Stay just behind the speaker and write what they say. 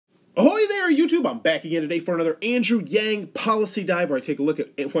there, YouTube. I'm back again today for another Andrew Yang policy dive, where I take a look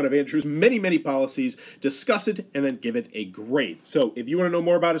at one of Andrew's many policies, discuss it, and then give it a grade. So if you want to know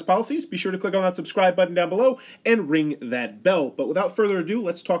more about his policies, be sure to click on that subscribe button down below and ring that bell. But without further ado,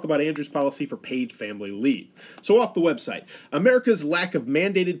 let's talk about Andrew's policy for paid family leave. So off the website, America's lack of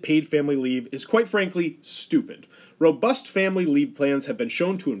mandated paid family leave is quite frankly stupid. Robust family leave plans have been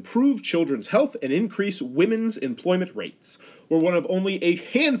shown to improve children's health and increase women's employment rates. We're one of only a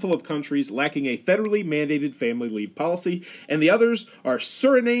handful of countries lacking a federally mandated family leave policy, and the others are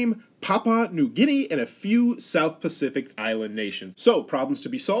Suriname, Papua New Guinea, and a few South Pacific island nations. So, problems to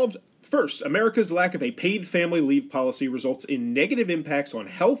be solved? First, America's lack of a paid family leave policy results in negative impacts on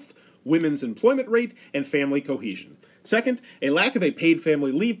health, women's employment rate, and family cohesion. Second, a lack of a paid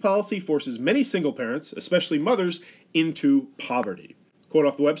family leave policy forces many single parents, especially mothers, into poverty. Quote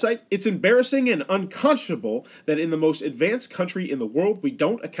off the website, "It's embarrassing and unconscionable that in the most advanced country in the world, we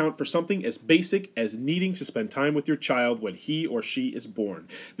don't account for something as basic as needing to spend time with your child when he or she is born.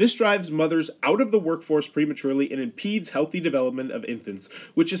 This drives mothers out of the workforce prematurely and impedes healthy development of infants,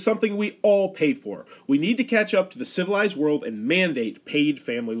 which is something we all pay for. We need to catch up to the civilized world and mandate paid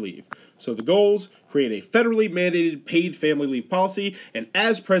family leave." So the goals: create a federally mandated paid family leave policy, and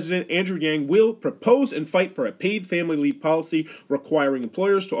as president, Andrew Yang will propose and fight for a paid family leave policy requiring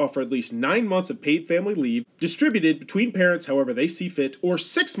employers to offer at least 9 months of paid family leave distributed between parents however they see fit, or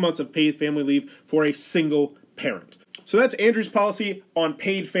 6 months of paid family leave for a single parent. So that's Andrew's policy on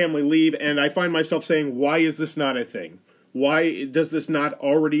paid family leave, and I find myself saying, why is this not a thing? Why does this not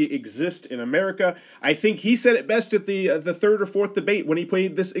already exist in America? I think he said it best at the third or fourth debate when he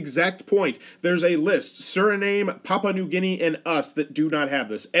made this exact point. There's a list: Suriname, Papua New Guinea, and us that do not have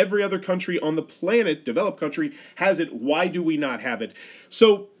this. Every other country on the planet, developed country, has it. Why do we not have it?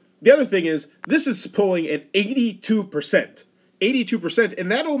 So the other thing is, this is polling at 82%. 82%,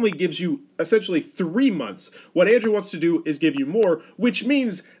 and that only gives you essentially 3 months. What Andrew wants to do is give you more, which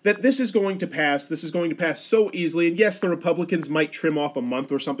means that this is going to pass. This is going to pass so easily, and yes, the Republicans might trim off a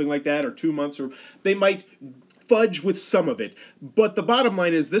month or something like that, or 2 months, or they might fudge with some of it. But the bottom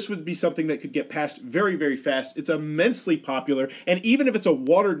line is, this would be something that could get passed very fast. It's immensely popular, and even if it's a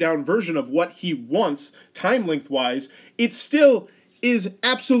watered-down version of what he wants, time length-wise, it still is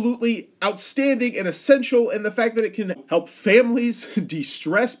absolutely outstanding and essential, and the fact that it can help families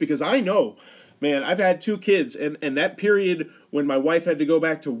de-stress, because I know, man, I've had 2 kids, and that period when my wife had to go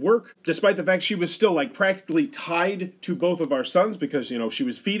back to work, despite the fact she was still like practically tied to both of our sons because, you know, she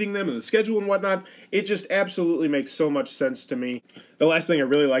was feeding them and the schedule and whatnot, it just absolutely makes so much sense to me. The last thing I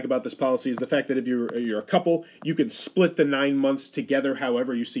really like about this policy is the fact that if you're a couple, you can split the 9 months together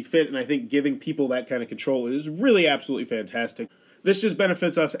however you see fit, and I think giving people that kind of control is really absolutely fantastic. This just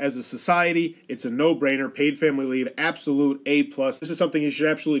benefits us as a society. It's a no-brainer. Paid family leave, absolute A+. This is something you should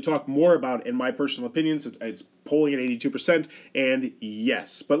absolutely talk more about, in my personal opinions. It's polling at 82%, and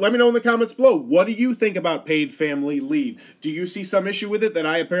yes. But let me know in the comments below, what do you think about paid family leave? Do you see some issue with it that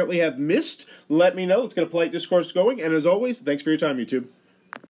I apparently have missed? Let me know. Let's get a polite discourse going, and as always, thanks for your time, YouTube.